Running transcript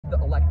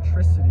the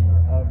electricity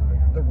of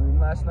the room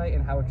last night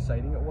and how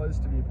exciting it was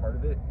to be a part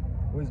of it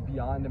was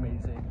beyond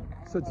amazing.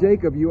 So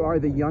Jacob, you are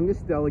the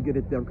youngest delegate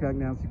at Democratic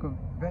National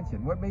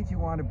Convention. What made you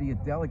want to be a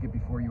delegate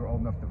before you were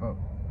old enough to vote?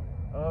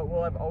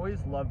 Well, I've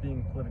always loved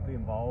being politically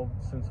involved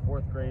since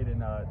 4th grade in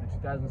the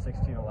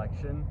 2016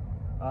 election.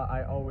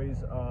 I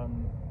always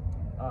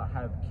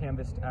have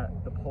canvassed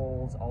at the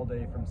polls all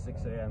day from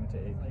 6 a.m. to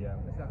 8 p.m.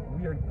 It's a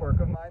weird quirk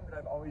of mine, but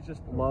I've always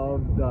just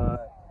loved the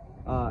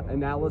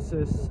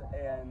analysis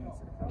and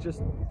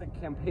just the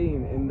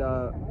campaign and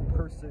the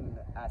person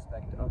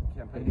aspect of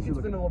campaigning. It's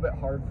been a little bit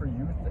hard for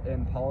youth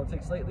in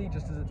politics lately,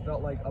 just as it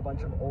felt like a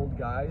bunch of old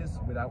guys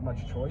without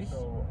much choice.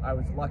 So I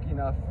was lucky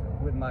enough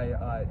with my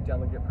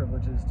delegate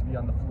privileges to be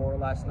on the floor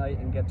last night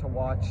and get to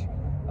watch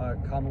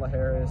Kamala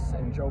Harris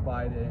and Joe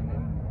Biden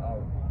and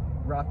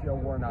Raphael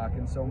Warnock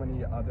and so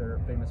many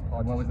other famous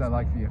politicians. What was that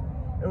like for you?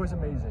 It was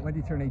amazing. When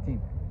did you turn 18?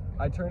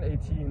 I turned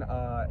 18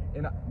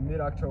 in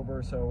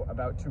mid-October, so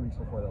about 2 weeks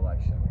before the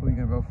election. Who are you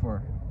going to vote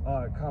for?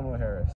 Kamala Harris.